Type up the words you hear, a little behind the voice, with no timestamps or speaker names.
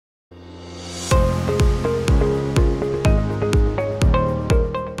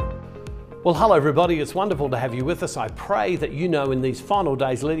Well, hello everybody. It's wonderful to have you with us. I pray that you know in these final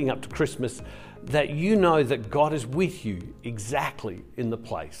days leading up to Christmas that you know that God is with you exactly in the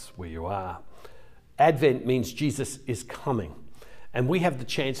place where you are. Advent means Jesus is coming, and we have the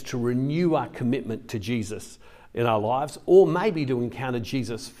chance to renew our commitment to Jesus in our lives, or maybe to encounter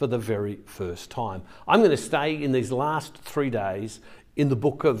Jesus for the very first time. I'm going to stay in these last 3 days in the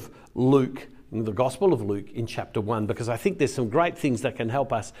book of Luke, in the Gospel of Luke in chapter 1, because I think there's some great things that can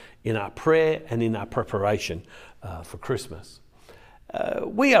help us in our prayer and in our preparation for Christmas.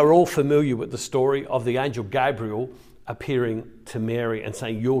 We are all familiar with the story of the angel Gabriel appearing to Mary and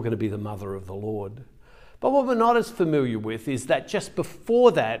saying, "You're going to be the mother of the Lord." But what we're not as familiar with is that just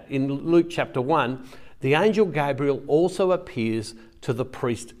before that, in Luke chapter 1, the angel Gabriel also appears to the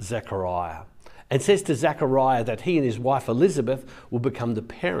priest Zechariah and says to Zechariah that he and his wife Elizabeth will become the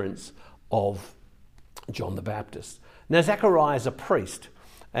parents of John the Baptist. Now, Zechariah is a priest,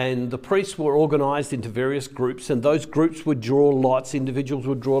 and the priests were organised into various groups, and those groups would draw lots, individuals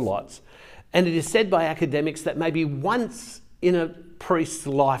would draw lots. And it is said by academics that maybe once in a priest's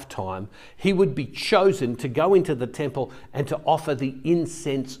lifetime, he would be chosen to go into the temple and to offer the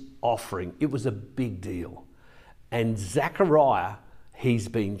incense offering. It was a big deal. And Zechariah, he's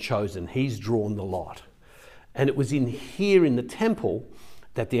been chosen, he's drawn the lot. And it was in here in the temple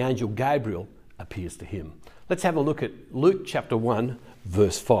that the angel Gabriel appears to him. Let's have a look at Luke chapter 1,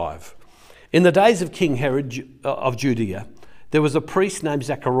 verse 5. In the days of King Herod of Judea, there was a priest named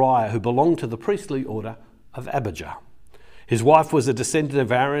Zechariah who belonged to the priestly order of Abijah. His wife was a descendant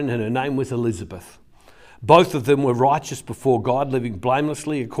of Aaron, and her name was Elizabeth. Both of them were righteous before God, living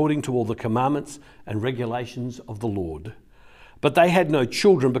blamelessly according to all the commandments and regulations of the Lord. But they had no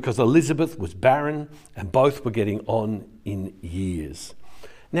children because Elizabeth was barren, and both were getting on in years.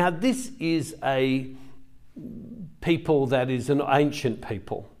 Now, this is a people that is an ancient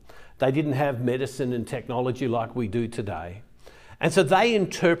people. They didn't have medicine and technology like we do today. And so they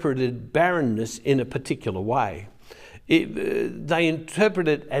interpreted barrenness in a particular way. They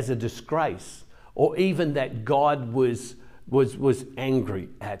interpreted it as a disgrace, or even that God was angry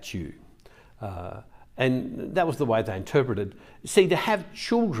at you. And that was the way they interpreted. See, to have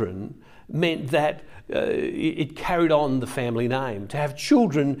children meant that it carried on the family name. To have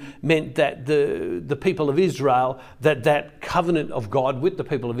children meant that the people of Israel, that covenant of God with the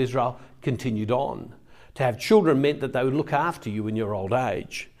people of Israel continued on. To have children meant that they would look after you in your old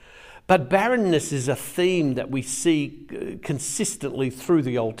age. But barrenness is a theme that we see consistently through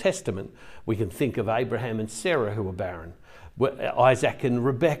the Old Testament. We can think of Abraham and Sarah who were barren, Isaac and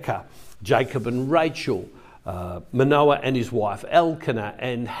Rebekah, Jacob and Rachel, Manoah and his wife Elkanah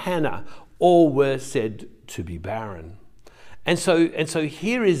and Hannah, all were said to be barren. And so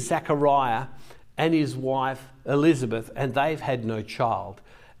here is Zechariah and his wife Elizabeth, and they've had no child.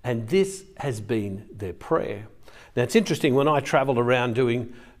 And this has been their prayer. Now, it's interesting, when I travel around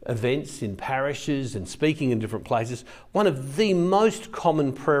doing events in parishes and speaking in different places, one of the most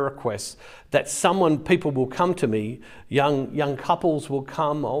common prayer requests that people will come to me, young couples will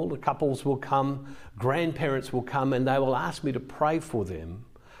come, older couples will come, grandparents will come, and they will ask me to pray for them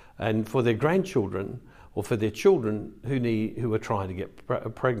and for their grandchildren or for their children who are trying to get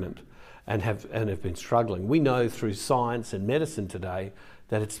pregnant and have been struggling. We know through science and medicine today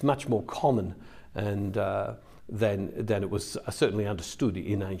that it's much more common and than it was certainly understood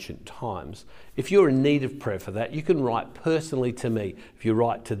in ancient times. If you're in need of prayer for that, you can write personally to me. If you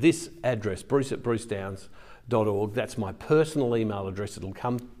write to this address, bruce@brucedowns.org, that's my personal email address. It'll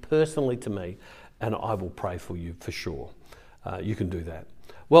come personally to me, and I will pray for you for sure. You can do that.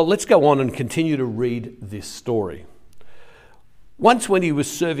 Well, let's go on and continue to read this story. Once when he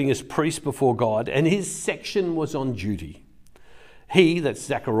was serving as priest before God, and his section was on duty, he, that's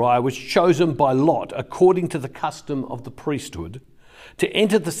Zechariah, was chosen by lot according to the custom of the priesthood to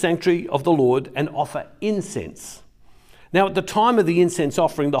enter the sanctuary of the Lord and offer incense. Now, at the time of the incense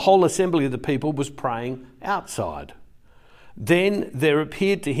offering, the whole assembly of the people was praying outside. Then there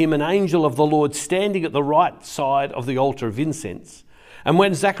appeared to him an angel of the Lord standing at the right side of the altar of incense. And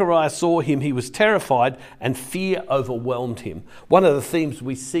when Zechariah saw him, he was terrified and fear overwhelmed him. One of the themes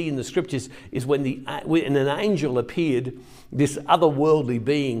we see in the scriptures is when an angel appeared, this otherworldly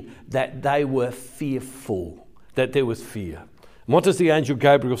being, that they were fearful, that there was fear. And what does the angel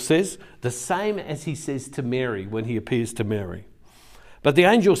Gabriel says? The same as he says to Mary when he appears to Mary. But the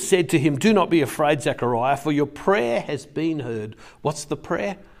angel said to him, "Do not be afraid, Zechariah, for your prayer has been heard." What's the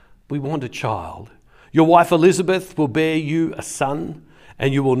prayer? We want a child. Your wife Elizabeth will bear you a son,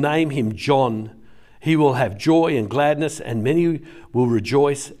 and you will name him John. He will have joy and gladness, and many will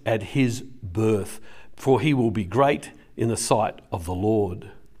rejoice at his birth, for he will be great in the sight of the Lord.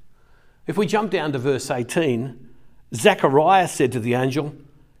 If we jump down to verse 18, Zechariah said to the angel,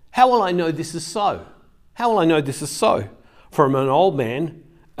 "How will I know this is so? How will I know this is so? For I'm an old man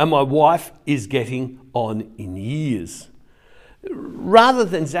and my wife is getting on in years." Rather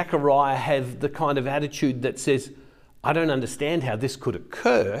than Zechariah have the kind of attitude that says, "I don't understand how this could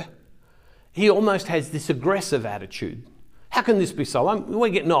occur," he almost has this aggressive attitude. How can this be so? We're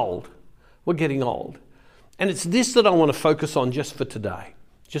getting old. We're getting old. And it's this that I want to focus on just for today,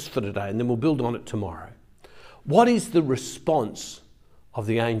 and then we'll build on it tomorrow. What is the response of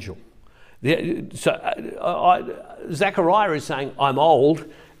the angel? Zechariah is saying, "I'm old,"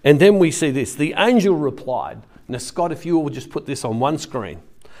 and then we see this. The angel replied. Now, Scott, if you will just put this on one screen.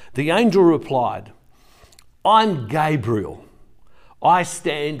 The angel replied, "I'm Gabriel. I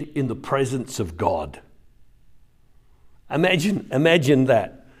stand in the presence of God." Imagine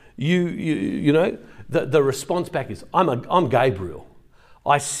that. You know, the response back is, I'm Gabriel.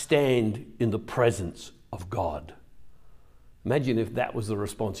 I stand in the presence of God. Imagine if that was the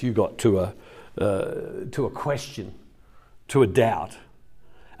response you got to a question, to a doubt.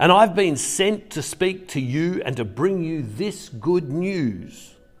 "And I've been sent to speak to you and to bring you this good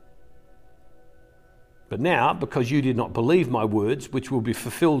news. But now, because you did not believe my words, which will be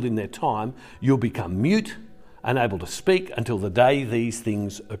fulfilled in their time, you'll become mute, unable to speak until the day these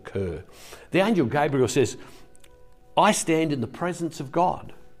things occur." The angel Gabriel says, "I stand in the presence of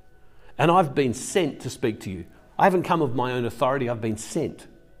God, and I've been sent to speak to you. I haven't come of my own authority, I've been sent.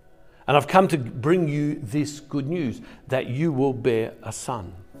 And I've come to bring you this good news, that you will bear a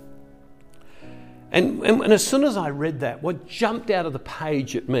son." And as soon as I read that, what jumped out of the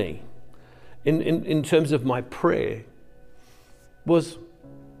page at me, in terms of my prayer, was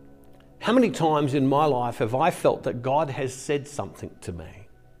how many times in my life have I felt that God has said something to me,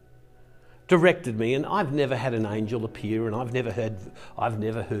 directed me, and I've never had an angel appear, and I've never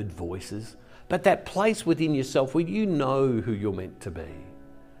heard voices, but that place within yourself where you know who you're meant to be,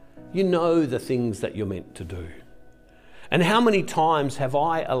 you know the things that you're meant to do. And how many times have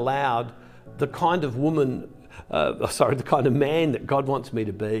I allowed the kind of the kind of man that God wants me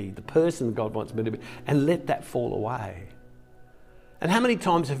to be, the person that God wants me to be, and let that fall away? And how many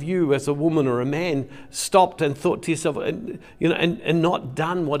times have you, as a woman or a man, stopped and thought to yourself, and not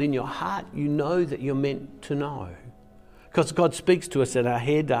done what in your heart you know that you're meant to know? Because God speaks to us in our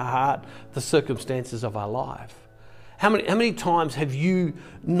head, our heart, the circumstances of our life. How many times have you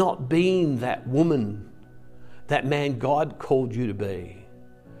not been that woman, that man God called you to be?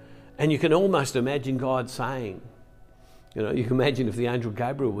 And you can almost imagine God saying, you can imagine if the angel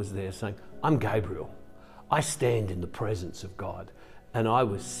Gabriel was there saying, "I'm Gabriel. I stand in the presence of God, and I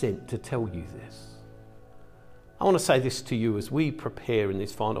was sent to tell you this." I want to say this to you as we prepare in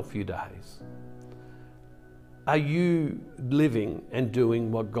these final few days. Are you living and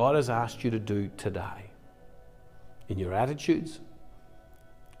doing what God has asked you to do today? In your attitudes,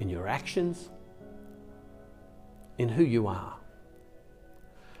 in your actions, in who you are?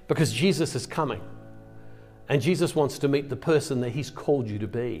 Because Jesus is coming, and Jesus wants to meet the person that he's called you to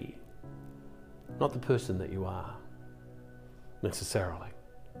be, not the person that you are, necessarily.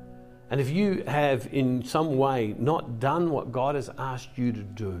 And if you have in some way not done what God has asked you to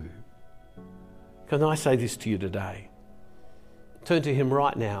do, can I say this to you today? Turn to him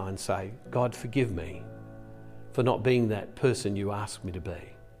right now and say, "God, forgive me for not being that person you asked me to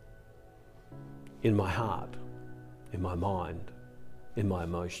be, in my heart, in my mind, in my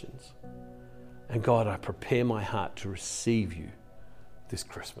emotions. And God, I prepare my heart to receive you this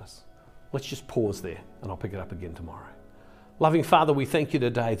Christmas." Let's just pause there, and I'll pick it up again tomorrow. Loving Father, we thank you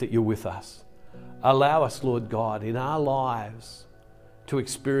today that you're with us. Allow us, Lord God, in our lives to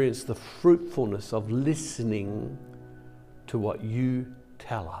experience the fruitfulness of listening to what you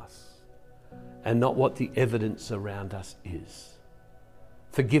tell us and not what the evidence around us is.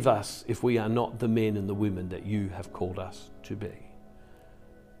 Forgive us if we are not the men and the women that you have called us to be.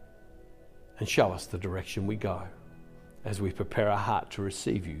 And show us the direction we go as we prepare our heart to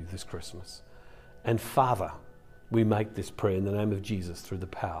receive you this Christmas. And Father, we make this prayer in the name of Jesus through the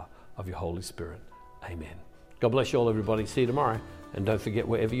power of your Holy Spirit. Amen. God bless you all, everybody. See you tomorrow. And don't forget,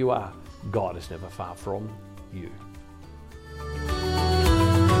 wherever you are, God is never far from you.